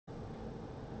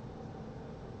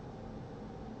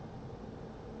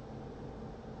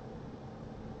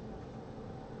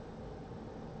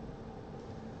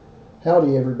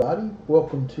Howdy everybody,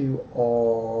 welcome to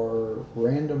our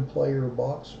random player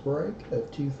box break of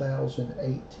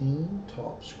 2018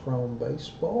 Topps Chrome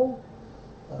Baseball.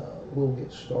 We'll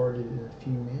get started in a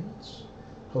few minutes.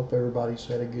 Hope everybody's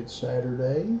had a good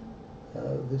Saturday.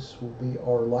 This will be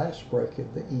our last break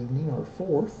of the evening, our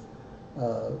fourth,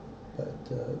 but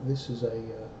this is a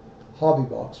hobby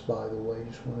box, by the way.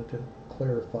 Just wanted to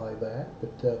clarify that.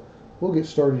 But we'll get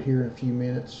started here in a few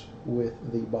minutes with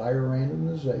the buyer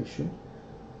randomization.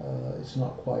 It's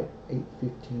not quite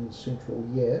 8:15 Central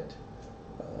yet,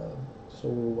 so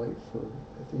we'll wait for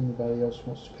if anybody else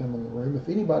wants to come in the room. If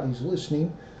anybody's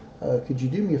listening, could you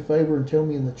do me a favor and tell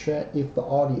me in the chat if the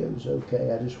audio is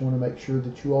okay? I just want to make sure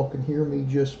that you all can hear me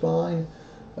just fine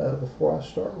before I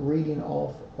start reading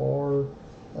off our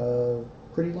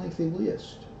pretty lengthy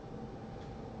list.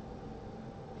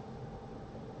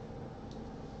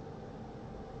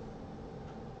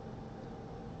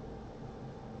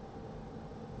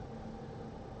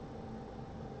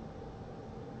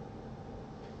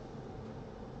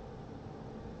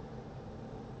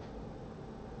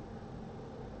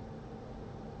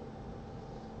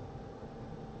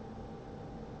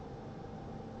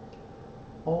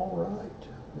 All right,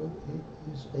 well, it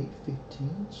is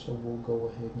 8:15, so we'll go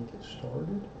ahead and get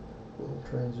started. We'll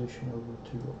transition over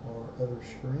to our other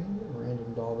screen,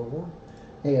 random.org.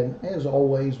 And as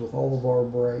always, with all of our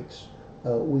breaks,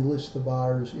 we list the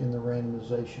buyers in the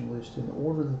randomization list in the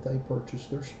order that they purchased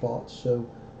their spots. So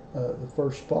the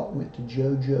first spot went to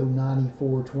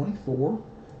JoJo9424,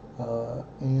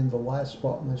 and the last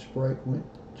spot in this break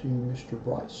went to Mr.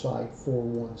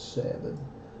 Brightside417.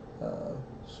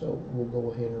 So we'll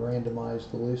go ahead and randomize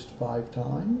the list 5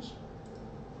 times.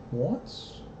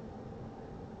 Once.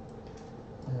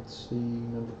 That's the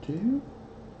number 2.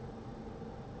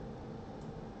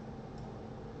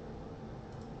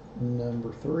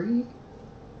 Number 3.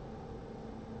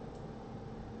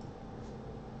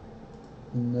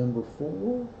 Number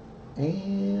 4.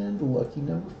 And lucky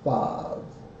number 5.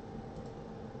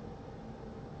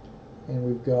 And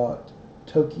we've got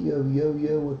Tokyo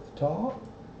Yo-Yo at the top.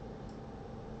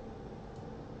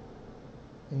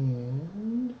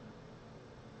 And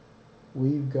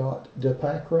we've got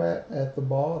Depakrat at the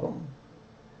bottom.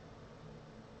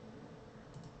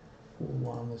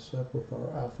 We'll line this up with our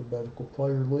alphabetical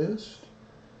player list.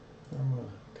 I'm going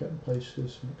to cut and paste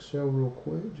this in Excel real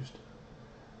quick. Just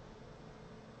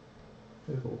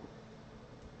it'll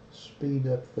speed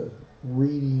up the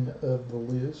reading of the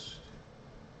list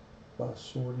by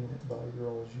sorting it by your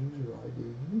all's user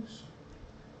IDs.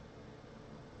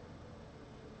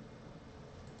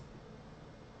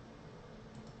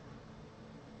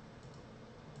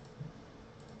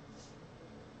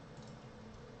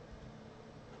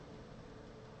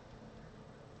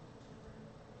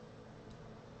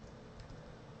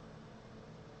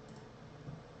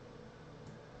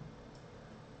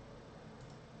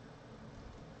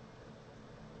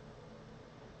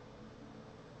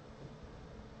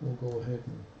 We'll go ahead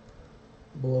and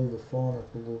blow the font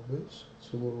up a little bit so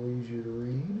it's a little easier to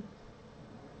read.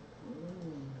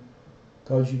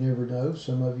 Because you never know,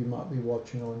 some of you might be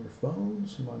watching on your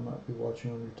phones, somebody might be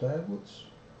watching on your tablets,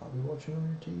 might be watching on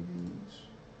your TVs.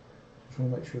 Just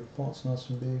want to make sure the font's nice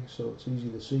and big so it's easy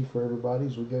to see for everybody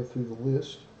as we go through the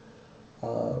list.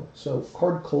 So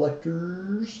Card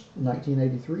Collectors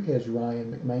 1983 has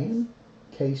Ryan McMahon.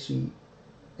 Casey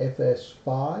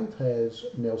FS5 has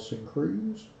Nelson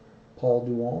Cruz, Paul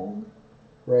Duong,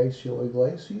 Raciel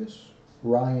Iglesias,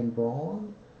 Ryan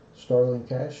Braun, Starlin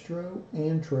Castro,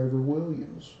 and Trevor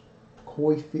Williams.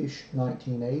 Koi Fish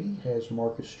 1980 has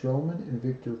Marcus Stroman and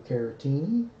Victor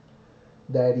Caratini.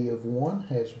 Daddy of One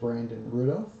has Brandon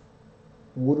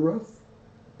Woodruff,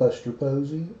 Buster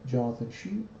Posey, Jonathan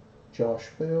Shoup, Josh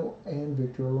Bell, and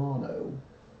Victor Arano.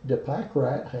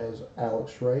 Depakrat has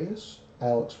Alex Reyes,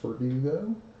 Alex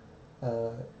Verdugo,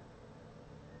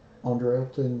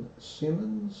 Andrelton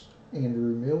Simmons,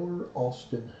 Andrew Miller,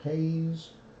 Austin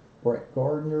Hayes, Brett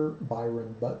Gardner,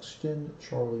 Byron Buxton,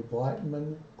 Charlie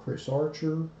Blackmon, Chris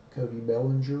Archer, Cody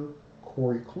Bellinger,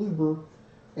 Corey Kluber,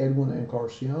 Edwin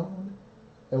Encarnacion,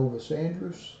 Elvis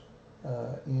Andrus,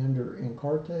 Ender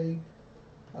Encarte,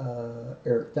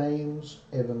 Eric Thames,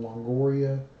 Evan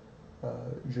Longoria,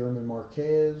 German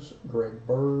Marquez, Greg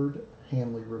Bird,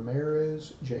 Hanley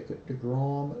Ramirez, Jacob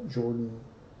deGrom, Jordan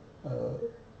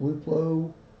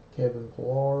Luplow, Kevin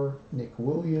Pillar, Nick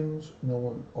Williams,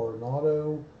 Nolan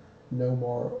Arenado,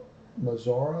 Nomar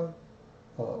Mazara,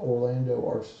 Orlando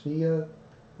Arcia,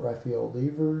 Rafael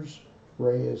Devers,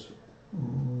 Reyes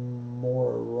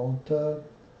Moronta,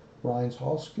 Ryan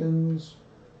Hoskins,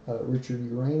 Richard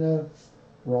Urena,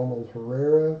 Ronald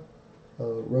Herrera,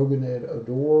 Roganet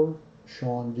Odor,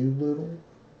 Sean Doolittle,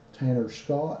 Tanner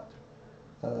Scott,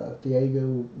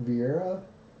 Diego Vieira,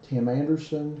 Tim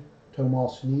Anderson,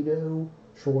 Tomas Nido,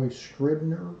 Troy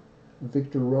Scribner,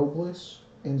 Victor Robles,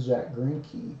 and Zach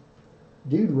Greinke.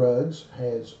 Dude Rugs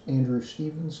has Andrew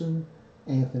Stevenson,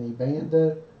 Anthony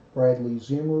Banda, Bradley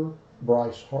Zimmer,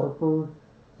 Bryce Harper,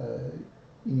 uh,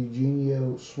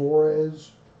 Eugenio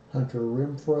Suarez, Hunter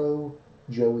Renfro,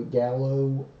 Joey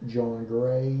Gallo, John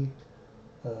Gray,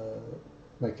 uh,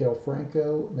 Miguel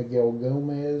Franco, Miguel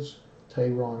Gomez,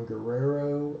 Tayron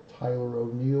Guerrero, Tyler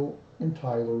O'Neill, and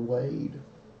Tyler Wade.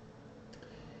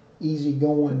 Easy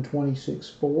Going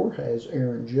 26-4 has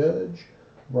Aaron Judge,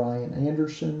 Brian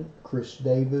Anderson, Chris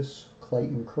Davis,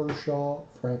 Clayton Kershaw,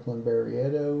 Franklin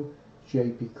Barrietto,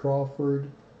 J.P. Crawford,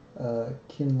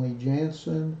 Kenley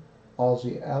Jansen,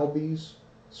 Ozzie Albies,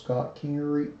 Scott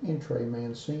Kingery, and Trey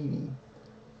Mancini.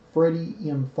 Freddie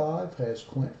M5 has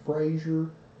Clint Frazier,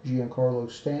 Giancarlo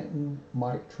Stanton,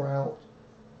 Mike Trout,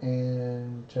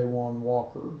 and Taiwan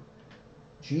Walker.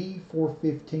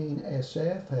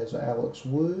 G415SF has Alex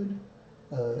Wood.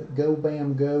 Go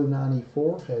Bam Go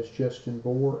 94 has Justin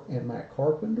Bohr and Matt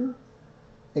Carpenter.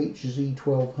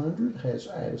 HZ1200 has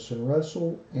Addison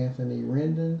Russell, Anthony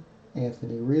Rendon,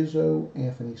 Anthony Rizzo,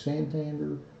 Anthony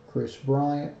Santander, Chris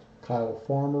Bryant, Kyle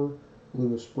Farmer,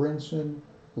 Lewis Brinson,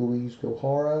 Luis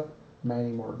Gohara,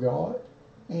 Manny Margot,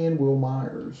 and Will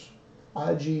Myers.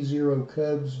 IG0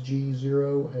 Cubs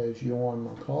G0 has Yohan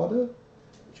Moncada.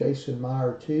 Jason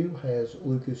Meyer 2 has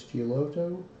Lucas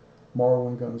Giolotto,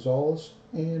 Marwin Gonzalez,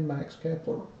 and Max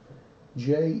Kepler.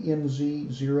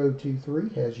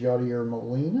 JMZ023 has Yadier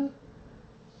Molina.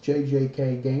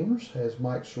 JJK Gamers has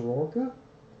Mike Soroka.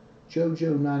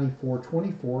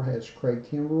 JoJo9424 has Craig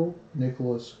Kimbrell,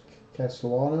 Nicholas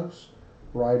Castellanos,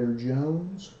 Ryder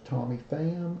Jones, Tommy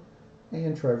Pham,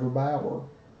 and Trevor Bauer.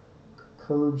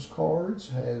 Curbs Cards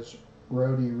has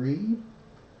Rowdy Reed.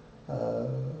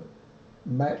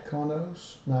 Matt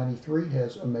Konos 93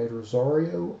 has Ahmed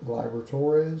Rosario, Gleyber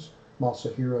Torres,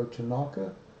 Masahiro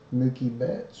Tanaka, Mookie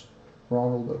Betts,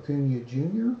 Ronald Acuna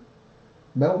Jr.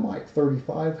 Mel Mike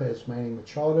 35 has Manny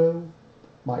Machado.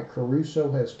 Mike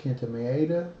Caruso has Kenta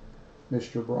Maeda.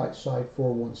 Mr. Brightside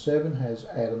 417 has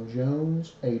Adam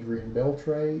Jones, Adrian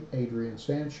Beltre, Adrian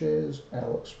Sanchez,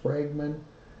 Alex Bregman,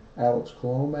 Alex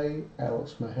Colome,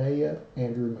 Alex Mejia,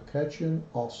 Andrew McCutcheon,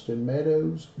 Austin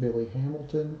Meadows, Billy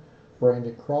Hamilton,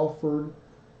 Brandon Crawford,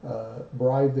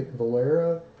 Breivik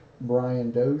Valera, Brian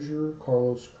Dozier,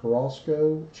 Carlos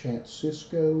Carrasco, Chance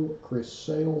Cisco, Chris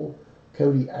Sale,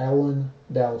 Cody Allen,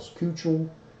 Dallas Keuchel,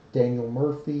 Daniel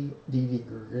Murphy, Didi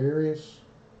Gregorius,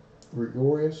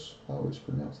 I always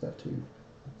pronounce that too,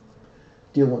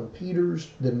 Dylan Peters,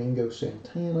 Domingo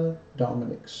Santana,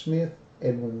 Dominic Smith,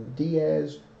 Edwin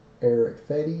Diaz, Eric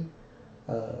Fetty,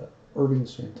 Irving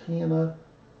Santana,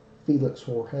 Felix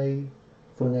Jorge,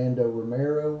 Fernando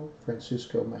Romero,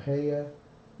 Francisco Mejia,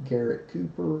 Garrett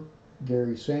Cooper,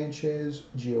 Gary Sanchez,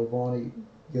 Giovanni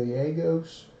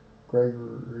Gallegos,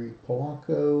 Gregory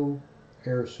Polanco,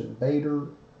 Harrison Bader,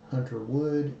 Hunter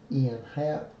Wood, Ian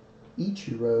Happ,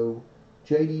 Ichiro,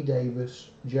 J.D. Davis,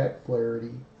 Jack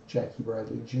Flaherty, Jackie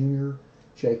Bradley Jr.,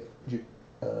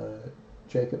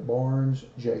 Jacob Barnes,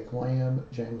 Jake Lamb,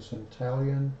 Jameson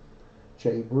Italian,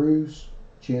 Jay Bruce,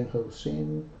 Jin Ho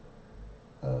Singh,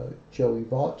 Joey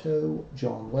Votto,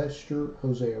 John Lester,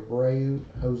 Jose Abreu,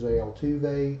 Jose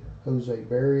Altuve, Jose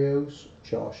Barrios,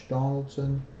 Josh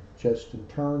Donaldson, Justin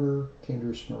Turner,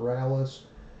 Kendrys Morales,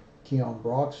 Keon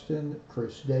Broxton,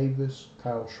 Chris Davis,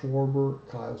 Kyle Schwarber,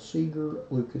 Kyle Seager,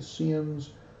 Lucas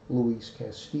Sims, Luis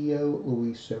Castillo,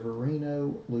 Luis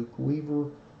Severino, Luke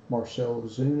Weaver, Marcelo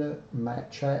Zuna,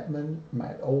 Matt Chapman,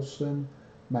 Matt Olson,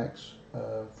 Max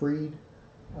Fried,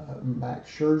 Max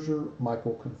Scherzer,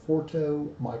 Michael Conforto,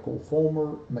 Michael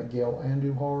Fulmer, Miguel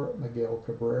Andujar, Miguel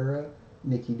Cabrera,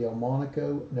 Nicky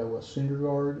Delmonico, Noah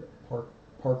Syndergaard,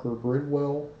 Parker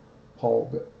Bridwell,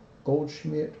 Paul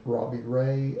Goldschmidt, Robbie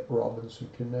Ray, Robinson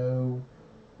Cano,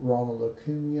 Ronald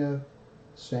Acuna,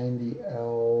 Sandy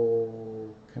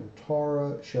Alcantara,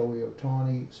 Shohei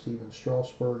Ohtani, Steven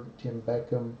Strasburg, Tim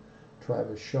Beckham,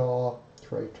 Travis Shaw,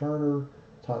 Trey Turner,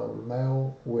 Tyler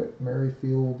Mel, Whit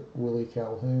Merrifield, Willie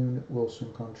Calhoun,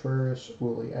 Wilson Contreras,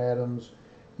 Willie Adams,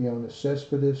 Jonas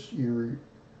Cespedes, Yuli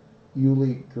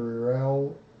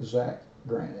Gurriel, Zach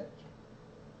Granite.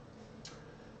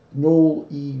 Noel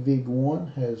E. Vig 1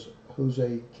 has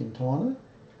Jose Quintana.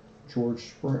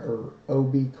 George Springer,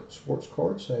 OB Sports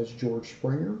Cards has George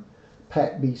Springer.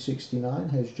 Pat B69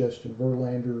 has Justin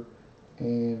Verlander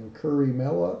and Curry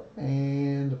Mella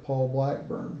and Paul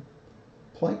Blackburn.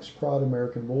 Planks Pride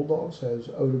American Bulldogs has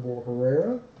Odubel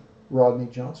Herrera. Rodney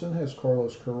Johnson has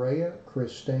Carlos Correa,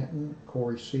 Chris Stanton,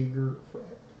 Corey Seager,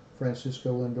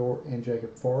 Francisco Lindor, and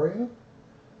Jacob Faria.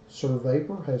 Sir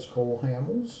Vapor has Cole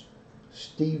Hamels.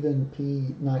 Stephen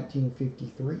P.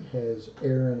 1953 has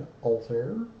Aaron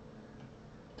Altair.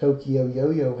 Tokyo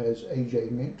Yo-Yo has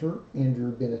AJ Minter,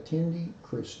 Andrew Benintendi,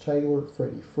 Chris Taylor,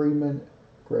 Freddie Freeman,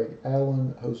 Greg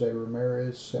Allen, Jose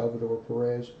Ramirez, Salvador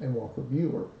Perez, and Walker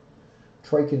Buehler.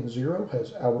 Traken Zero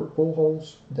has Albert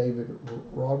Pujols, David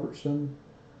Robertson,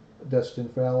 Dustin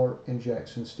Fowler, and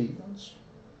Jackson Stevens.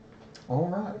 All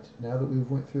right, now that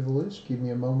we've went through the list, give me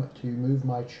a moment to move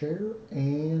my chair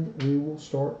and we will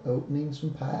start opening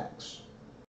some packs.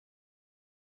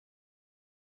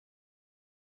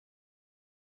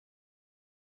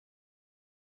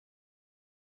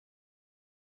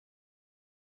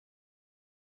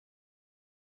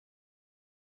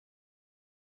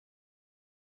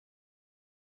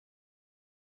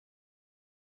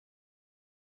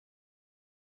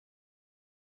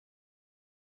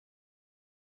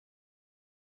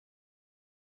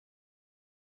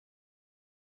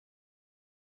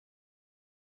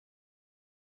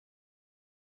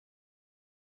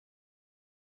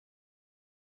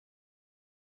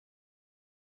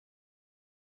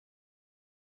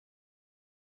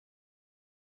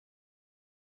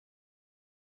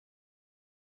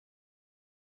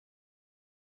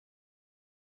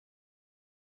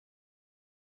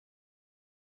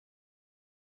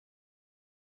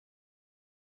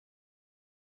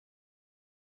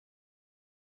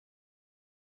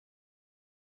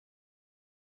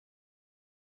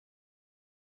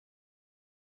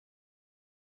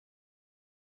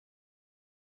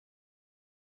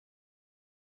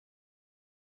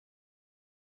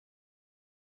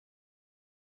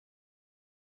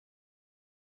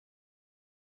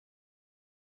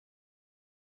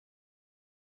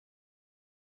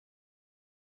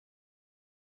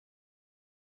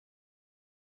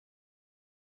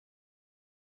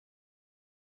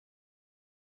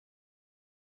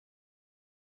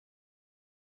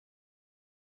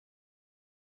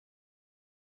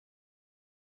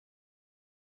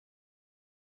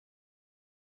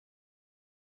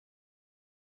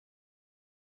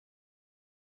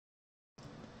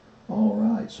 All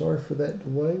right, sorry for that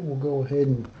delay. We'll go ahead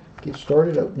and get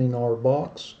started opening our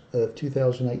box of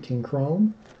 2018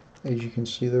 Chrome. As you can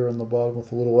see there on the bottom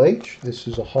with a little H, this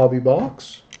is a hobby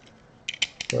box.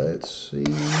 Let's see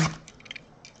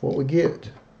what we get.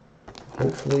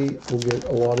 Hopefully we'll get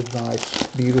a lot of nice,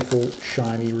 beautiful,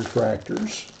 shiny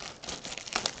refractors.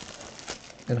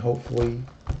 And hopefully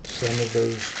some of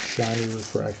those shiny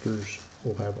refractors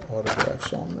will have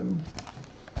autographs on them.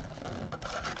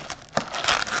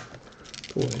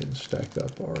 Go ahead and stack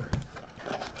up our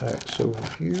packs over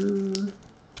here.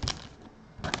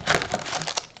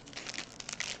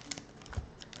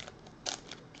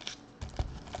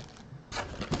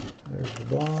 There's the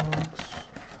box.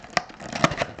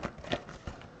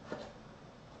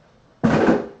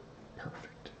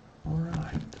 Perfect. All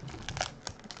right.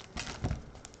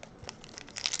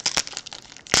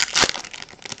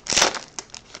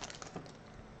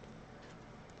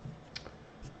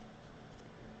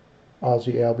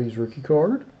 Ozzie Albies rookie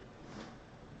card.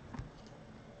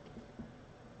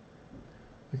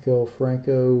 Miguel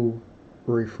Franco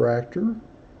refractor.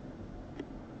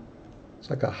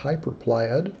 It's like a hyper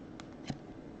plaid.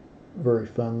 Very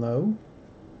fun though.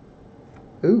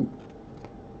 Ooh.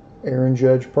 Aaron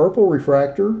Judge purple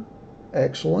refractor.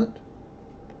 Excellent.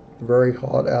 Very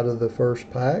hot out of the first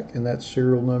pack, and that's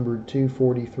serial numbered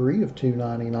 243 of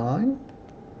 299.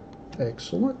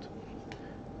 Excellent.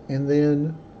 And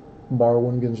then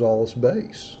Marwin Gonzalez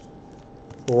base.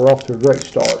 Well, we're off to a great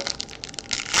start.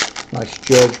 Nice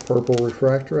Judge purple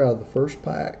refractor out of the first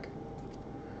pack.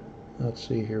 Let's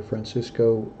see here,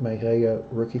 Francisco Mejia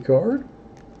rookie card.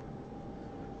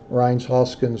 Rhines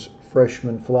Hoskins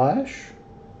freshman flash.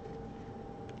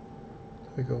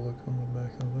 Take a look on the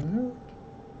back of that.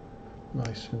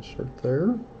 Nice insert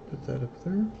there. Put that up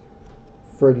there.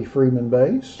 Freddie Freeman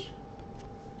base.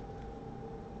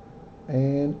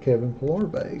 And Kevin Pillar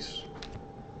base.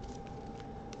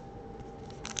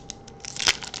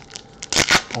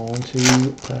 On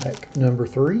to pack number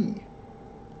 3.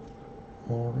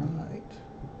 All right.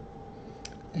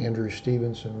 Andrew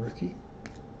Stevenson rookie.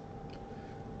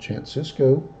 Chance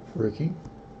Sisco rookie.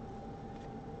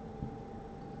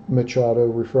 Machado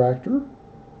refractor.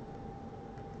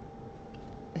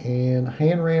 And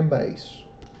Hanram base.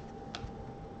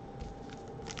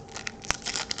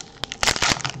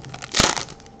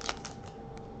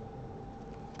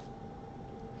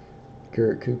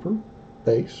 Garrett Cooper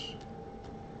base.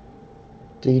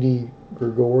 Didi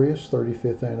Gregorius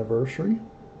 35th anniversary.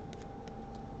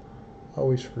 I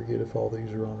always forget if all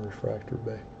these are on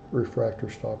refractor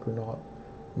stock or not.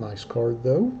 Nice card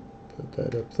though. Put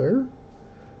that up there.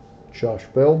 Josh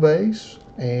Bell base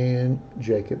and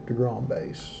Jacob deGrom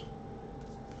base.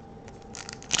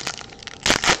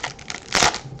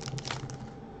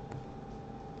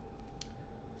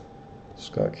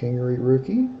 Scott Kingery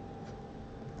rookie.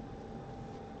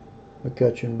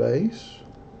 McCutcheon base.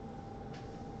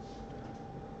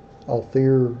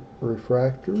 Althier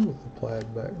refractor with the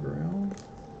plaid background.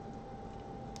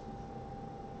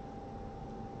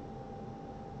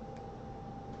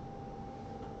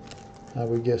 I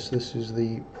would guess this is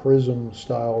the prism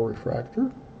style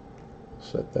refractor.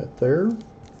 Set that there.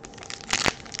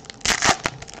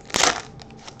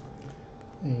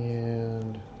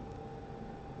 And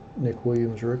Nick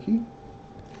Williams rookie.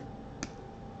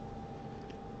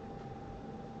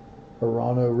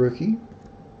 Arano rookie.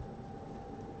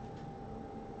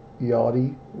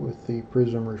 Yachty with the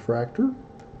prism refractor.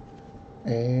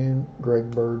 And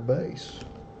Greg Bird base.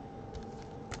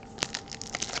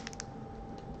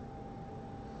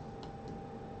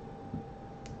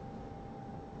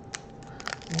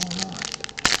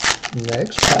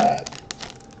 Next pack.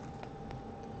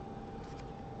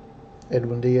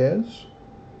 Edwin Diaz.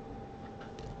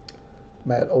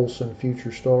 Matt Olson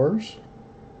Future Stars.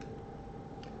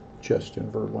 Justin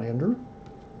Verlander.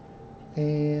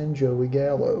 And Joey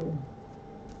Gallo.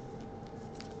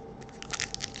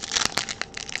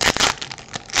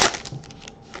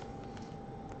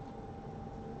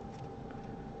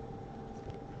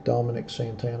 Dominic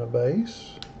Santana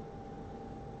base.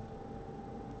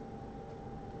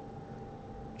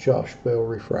 Josh Bell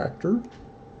refractor.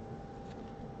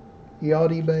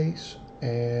 Yachty base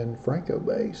and Franco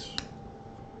base.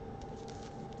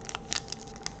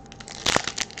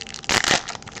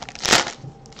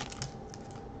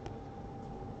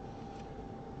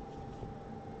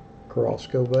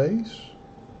 Carrasco base.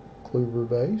 Kluber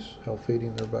base. How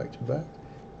fitting they're back to back.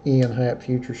 Ian Happ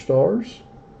Future Stars.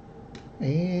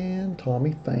 And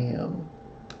Tommy Pham.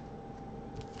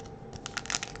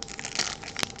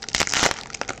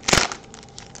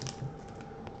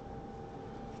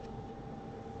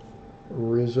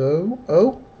 Rizzo.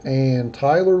 Oh, and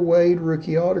Tyler Wade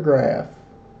rookie autograph.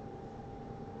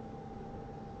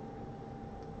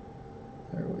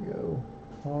 There we go.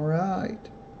 All right.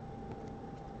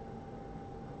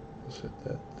 Set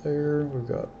that there. We've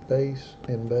got base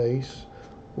and base.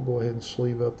 We'll go ahead and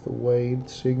sleeve up the Wade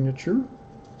signature.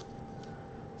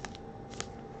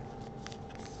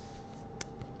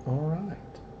 All right.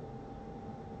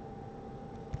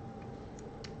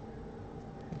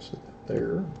 Set that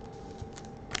there.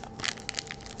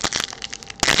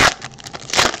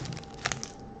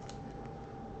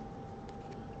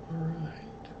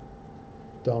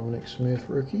 Dominic Smith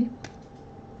rookie.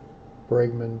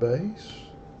 Bregman base.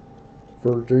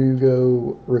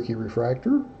 Verdugo rookie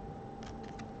refractor.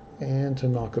 And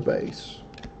Tanaka base.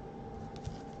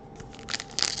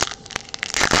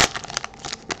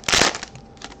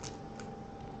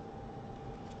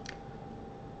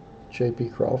 J.P.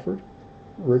 Crawford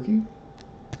rookie.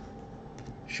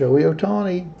 Shohei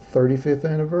Ohtani 35th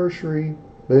anniversary.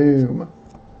 Boom.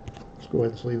 Let's go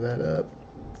ahead and sleeve that up.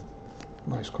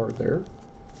 Nice card there.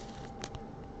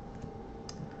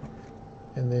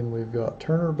 And then we've got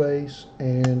Turner base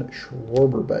and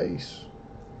Schwarber base.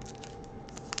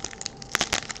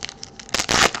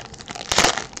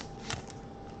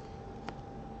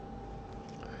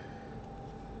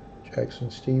 Jackson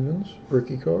Stevens,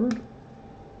 rookie card.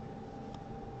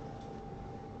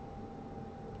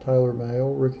 Tyler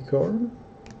Mahle, rookie card.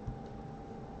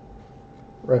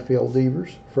 Rafael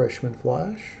Devers, freshman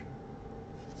flash.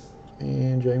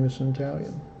 And Jameson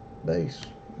Taillon, base.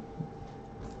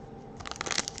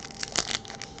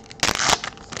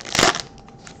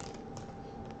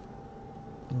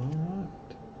 Alright.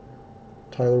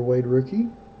 Tyler Wade rookie.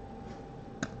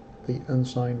 The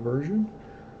unsigned version.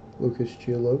 Lucas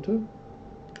Giolito.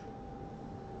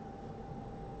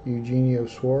 Eugenio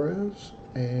Suarez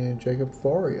and Jacob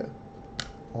Faria.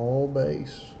 All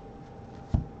base.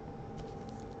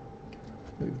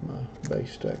 Move my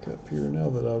base stack up here now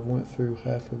that I've went through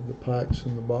half of the packs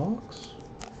in the box.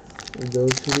 We go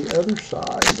to the other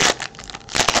side.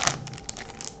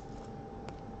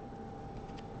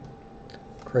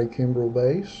 Craig Kimbrell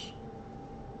base.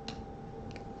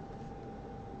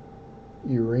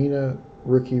 Urena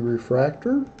rookie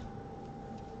refractor.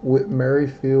 Whit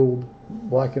Merrifield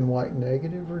black and white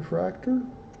negative refractor.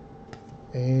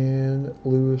 And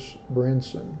Lewis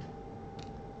Brinson.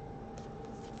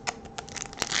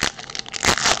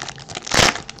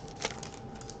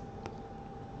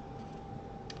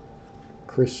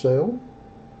 Chris Sale.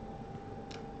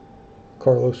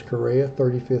 Carlos Correa,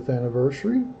 35th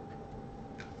anniversary.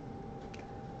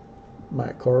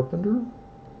 Matt Carpenter.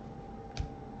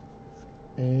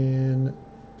 And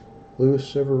Luis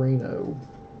Severino.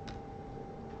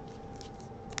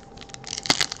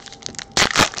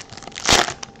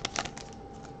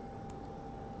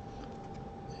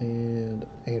 And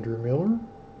Andrew Miller.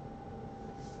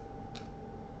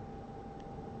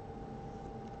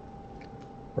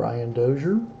 Brian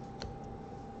Dozier.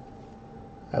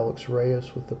 Alex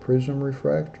Reyes with the Prism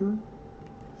Refractor.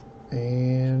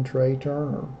 And Trey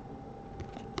Turner.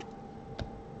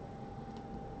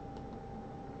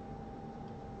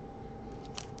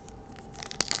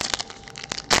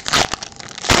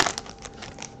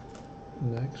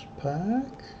 Next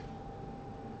pack,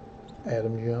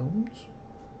 Adam Jones,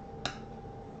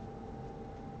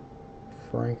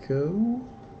 Franco,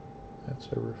 that's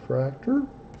a refractor,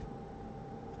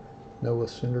 Noah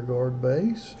Syndergaard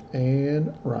base,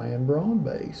 and Ryan Braun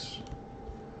base.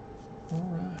 All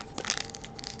right.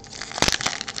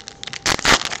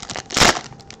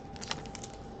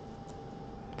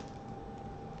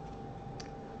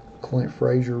 Clint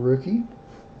Frazier rookie.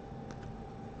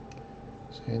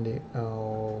 Sandy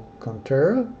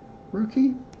Alcantara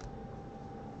rookie.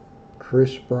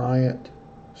 Chris Bryant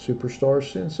Superstar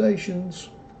Sensations.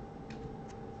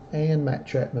 And Matt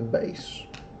Chapman base.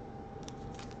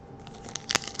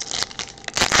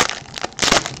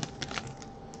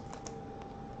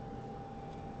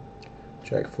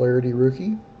 Jack Flaherty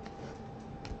rookie.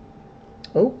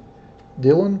 Oh,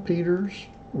 Dylan Peters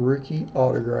rookie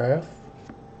autograph.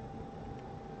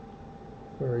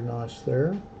 Very nice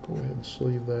there. Go ahead and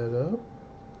sleeve that up.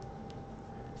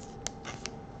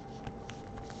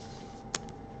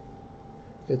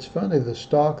 It's funny, the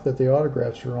stock that the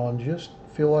autographs are on just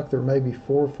feel like they're maybe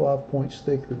 4 or 5 points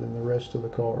thicker than the rest of the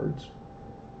cards.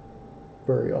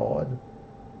 Very odd.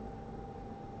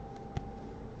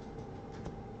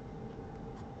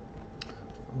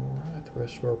 Alright, the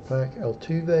rest of our pack,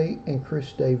 Altuve and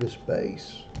Chris Davis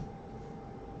base.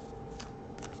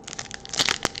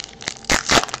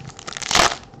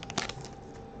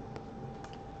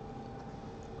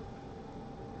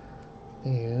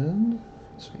 And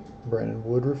let's see, Brandon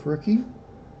Woodruff rookie,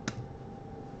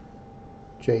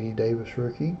 J.D. Davis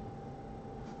rookie,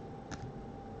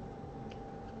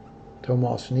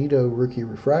 Tomas Nido rookie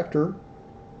refractor,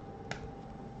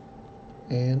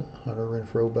 and Hunter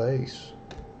Renfroe base.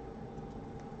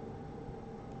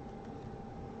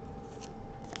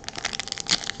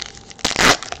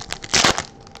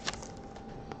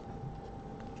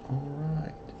 All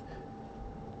right,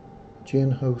 Jin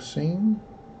Ho Sing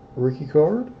rookie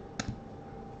card,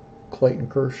 Clayton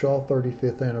Kershaw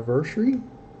 35th anniversary,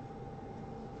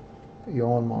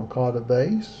 Yohan Moncada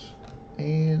base,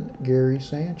 and Gary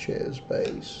Sanchez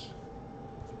base.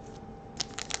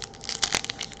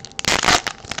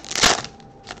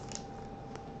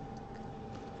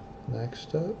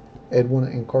 Next up,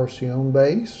 Edwin Encarnacion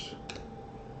base,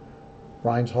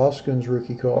 Rhines Hoskins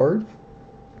rookie card,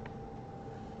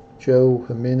 Joe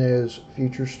Jimenez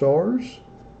Future Stars,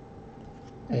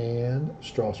 and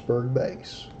Strasburg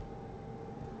base.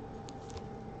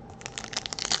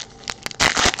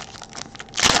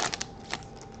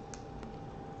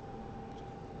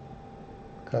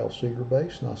 Kyle Seager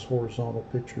base, nice horizontal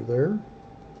picture there.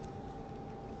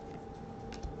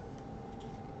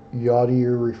 Yachty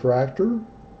refractor.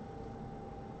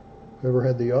 Whoever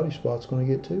had the Yachty spot's going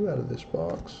to get 2 out of this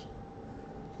box.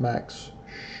 Max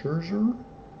Scherzer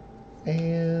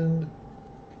and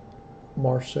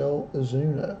Marcell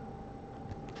Ozuna.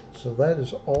 So that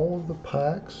is all of the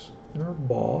packs in our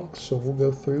box. So we'll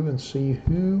go through and see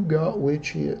who got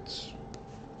which hits.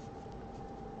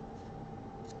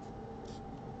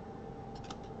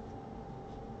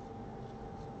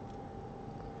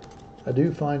 I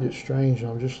do find it strange,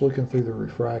 and I'm just looking through the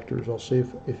refractors. I'll see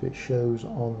if it shows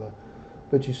on the,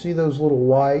 but you see those little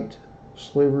white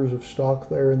slivers of stock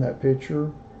there in that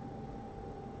picture?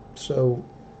 So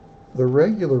the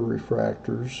regular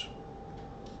refractors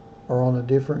are on a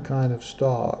different kind of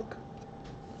stock,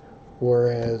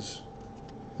 whereas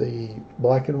the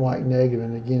black and white negative,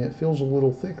 and again it feels a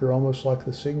little thicker, almost like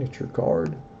the signature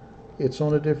card, it's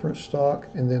on a different stock,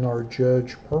 and then our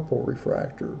Judge purple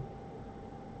refractor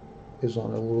is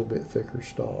on a little bit thicker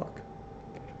stock.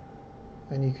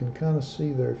 And you can kind of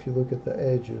see there, if you look at the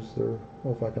edges, they're,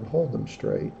 well, if I can hold them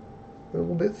straight, they're a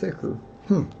little bit thicker.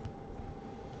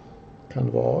 Kind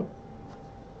of odd.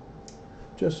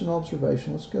 Just an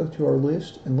observation. Let's go to our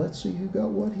list and let's see who got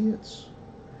what hits.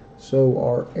 So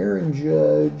our Aaron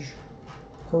Judge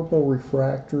purple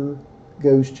refractor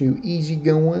goes to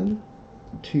Easygoing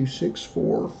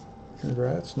 264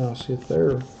 Congrats, nice hit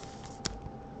there.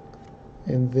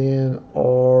 And then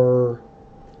our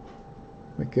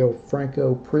Miguel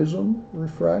Franco Prism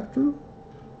refractor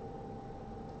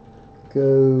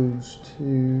goes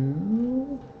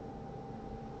to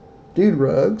Dude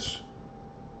Rugs.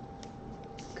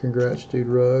 Congrats, Dude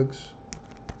Rugs.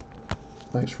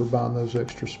 Thanks for buying those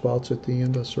extra spots at the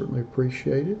end. I certainly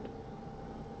appreciate it.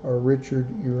 Our Richard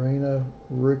Urena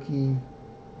rookie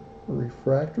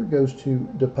refractor goes to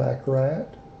Deepak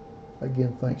Rat.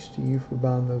 Again, thanks to you for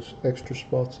buying those extra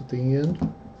spots at the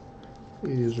end.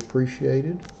 It is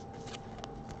appreciated.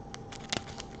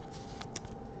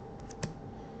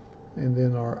 And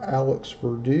then our Alex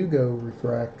Verdugo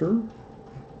refractor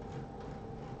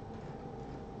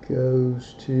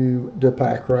goes to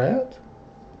Deepak Rat.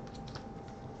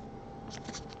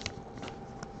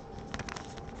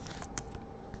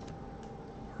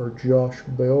 Our Josh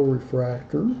Bell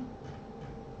refractor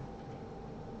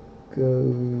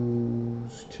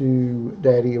goes to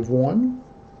Daddy of One.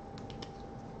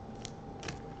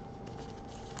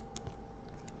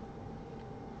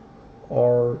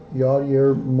 Our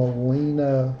Yadier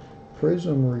Molina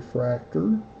Prism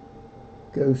refractor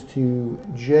goes to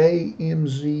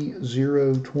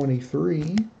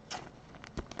JMZ023.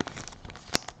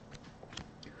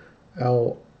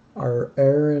 Our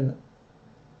Aaron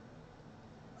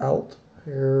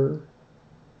Althair,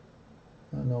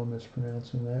 I know I'm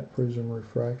mispronouncing that, Prism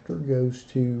refractor goes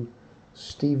to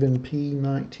Stephen P.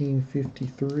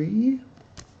 1953.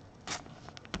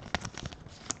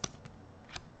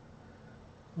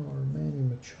 Our Manny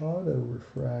Machado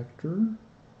refractor,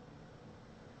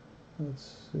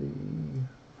 let's see,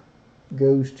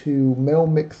 goes to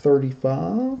Melmick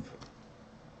 35.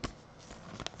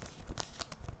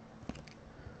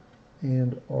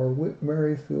 And our Whit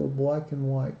Merrifield black and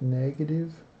white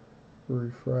negative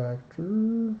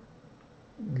refractor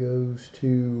goes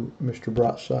to Mr.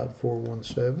 Brightside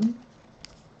 417.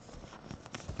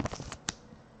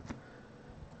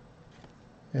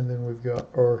 And then we've got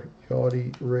our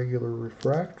Yachty regular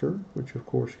refractor, which of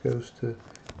course goes to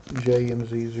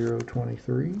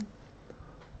JMZ023.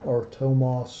 Our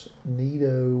Tomas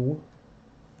Nido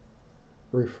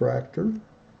refractor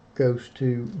goes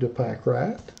to Deepak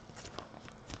Rat.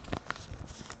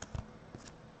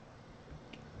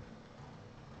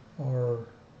 Our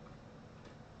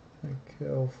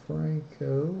Miguel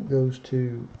Franco goes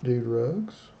to Dude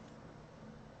Rugs.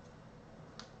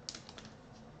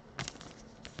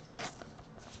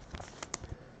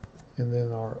 And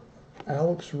then our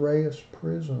Alex Reyes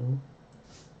Prism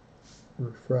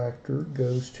refractor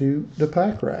goes to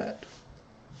Deepak Rat.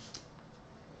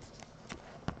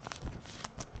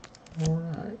 All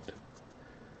right.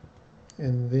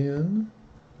 And then,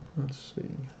 let's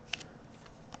see.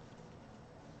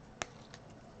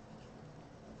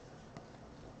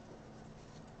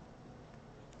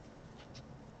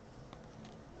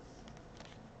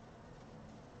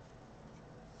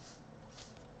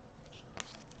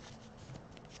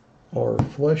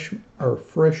 Our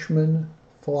freshman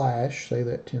flash, say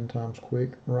that 10 times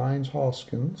quick, Ryan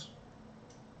Hoskins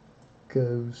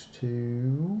goes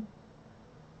to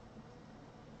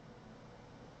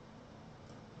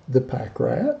Deepak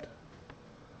Rat.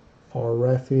 Our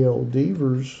Rafael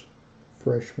Devers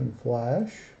freshman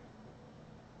flash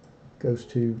goes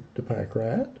to Deepak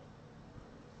Rat.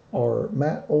 Our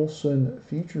Matt Olson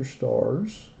Future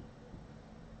Stars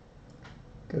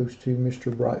goes to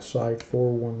Mr. Brightside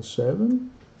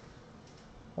 417.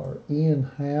 Our Ian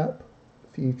Happ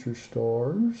Future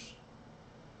Stars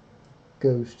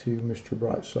goes to Mr.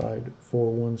 Brightside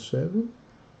 417.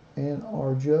 And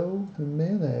our Joe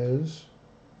Jimenez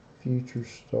Future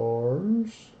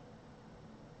Stars.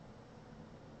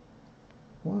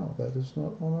 Wow, that is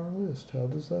not on our list. How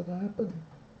does that happen?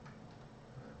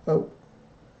 Oh.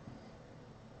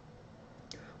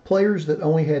 Players that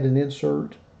only had an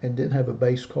insert and didn't have a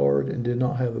base card and did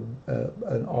not have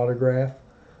an autograph,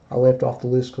 I left off the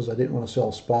list because I didn't want to sell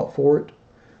a spot for it.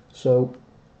 So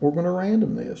we're going to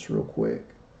random this real quick.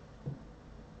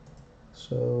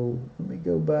 So let me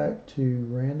go back to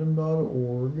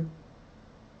random.org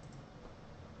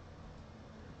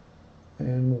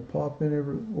and we'll pop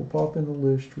in the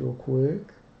list real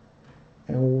quick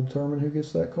and we'll determine who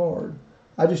gets that card.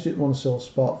 I just didn't want to sell a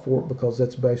spot for it because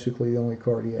that's basically the only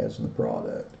card he has in the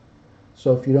product.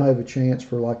 So if you don't have a chance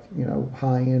for, like, you know,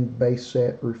 high-end base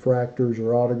set refractors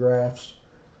or autographs,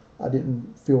 I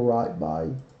didn't feel right by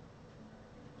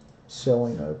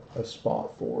selling a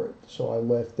spot for it. So I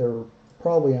left there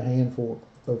probably a handful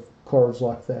of cards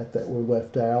like that were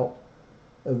left out.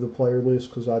 of the player list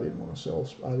because I didn't want to sell.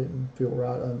 I didn't feel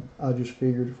right. I just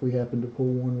figured if we happened to pull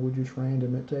one, we'd just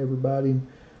random it to everybody. And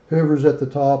whoever's at the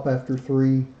top after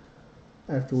we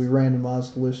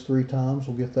randomize the list 3 times,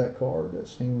 will get that card. That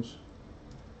seems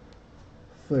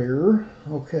fair.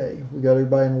 Okay, we got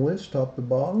everybody in the list, top to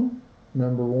bottom.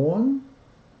 Number 1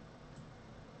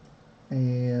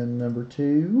 and number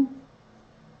 2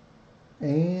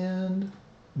 and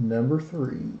number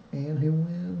 3. And who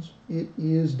wins? It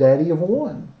is Daddy of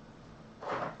 1.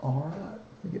 All right,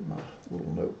 let me get my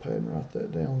little notepad and write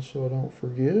that down so I don't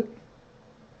forget.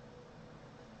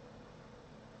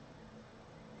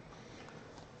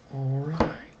 All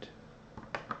right,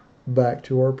 back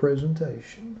to our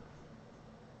presentation.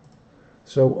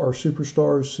 So our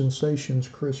Superstars Sensations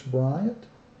Chris Bryant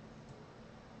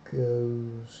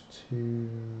goes to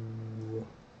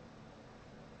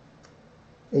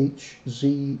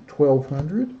HZ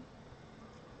 1200.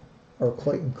 Our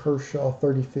Clayton Kershaw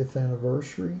 35th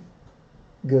anniversary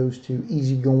goes to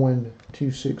Easygoing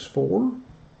 264.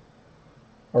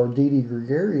 Our Didi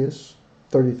Gregorius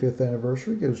 35th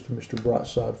anniversary goes to Mr.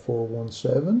 Brightside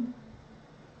 417.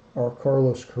 Our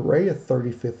Carlos Correa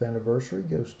 35th anniversary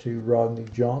goes to Rodney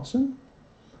Johnson.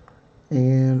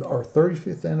 And our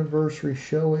 35th anniversary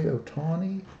Shohei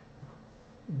Ohtani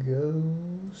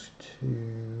goes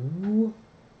to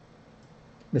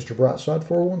Mr. Brightside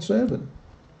 417.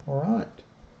 All right.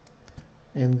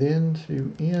 And then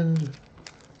to end,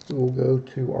 we'll go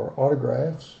to our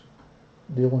autographs.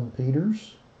 Dylan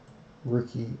Peters,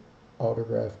 rookie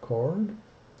autograph card,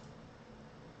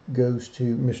 goes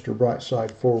to Mr.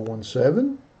 Brightside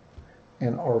 417.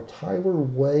 And our Tyler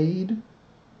Wade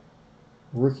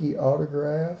rookie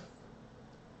autograph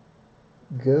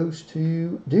goes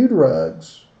to Dude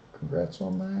Rugs. Congrats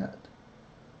on that.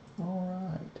 All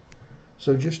right.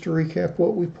 So just to recap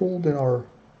what we pulled in our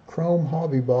Chrome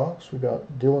Hobby Box, we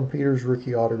got Dylan Peters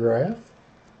rookie autograph,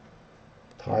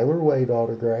 Tyler Wade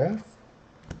autograph.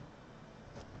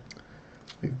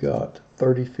 We've got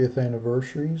 35th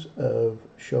anniversaries of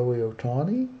Shohei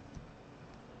Ohtani,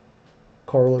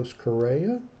 Carlos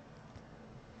Correa,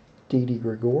 Didi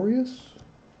Gregorius,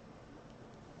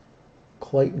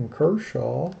 Clayton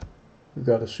Kershaw. We've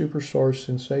got a Superstars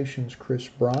Sensations Chris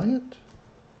Bryant,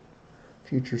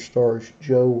 Future Stars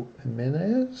Joe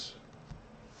Jimenez,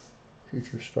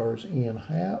 Future Stars Ian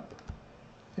Happ,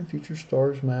 and Future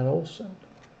Stars Matt Olson.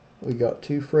 We got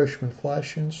 2 freshman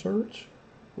flash inserts,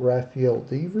 Rafael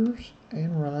Devers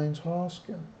and Rhines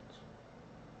Hoskins.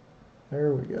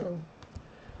 There we go.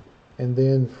 And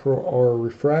then for our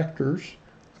refractors,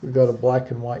 we've got a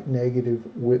black and white negative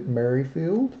Whit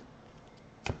Merrifield.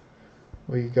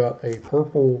 We got a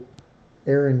purple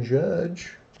Aaron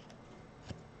Judge.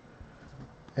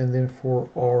 And then for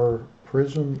our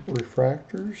Prism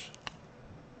refractors,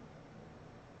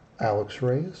 Alex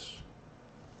Reyes,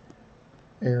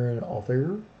 Aaron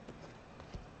Alther,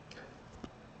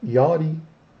 Yachty,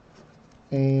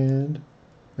 and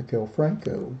Miguel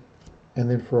Franco. And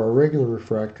then for our regular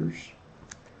refractors,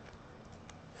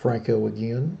 Franco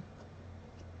again,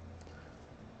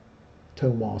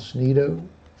 Tomas Nido,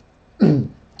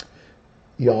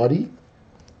 Yachty,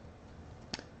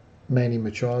 Manny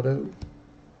Machado,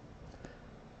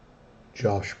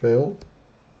 Josh Bell,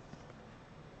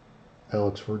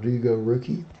 Alex Verdugo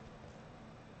rookie,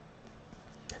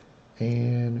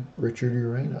 and Richard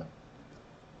Urena.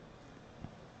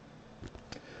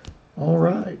 All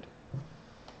right.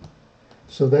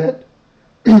 So that,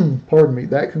 pardon me,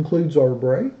 that concludes our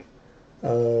break.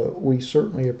 We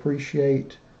certainly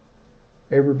appreciate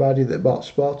everybody that bought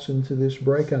spots into this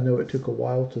break. I know it took a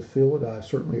while to fill it. I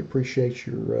certainly appreciate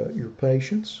your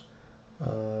patience.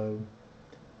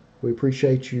 We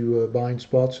appreciate you buying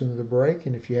spots into the break,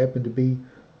 and if you happen to be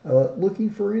looking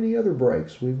for any other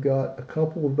breaks, we've got a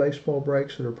couple of baseball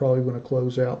breaks that are probably going to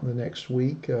close out in the next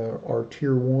week. Our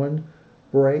Tier 1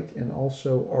 break and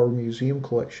also our museum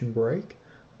collection break.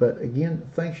 But again,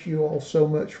 thanks you all so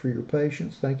much for your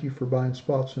patience. Thank you for buying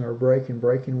spots in our break and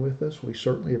breaking with us. We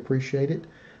certainly appreciate it,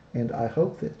 and I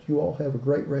hope that you all have a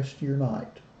great rest of your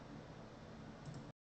night.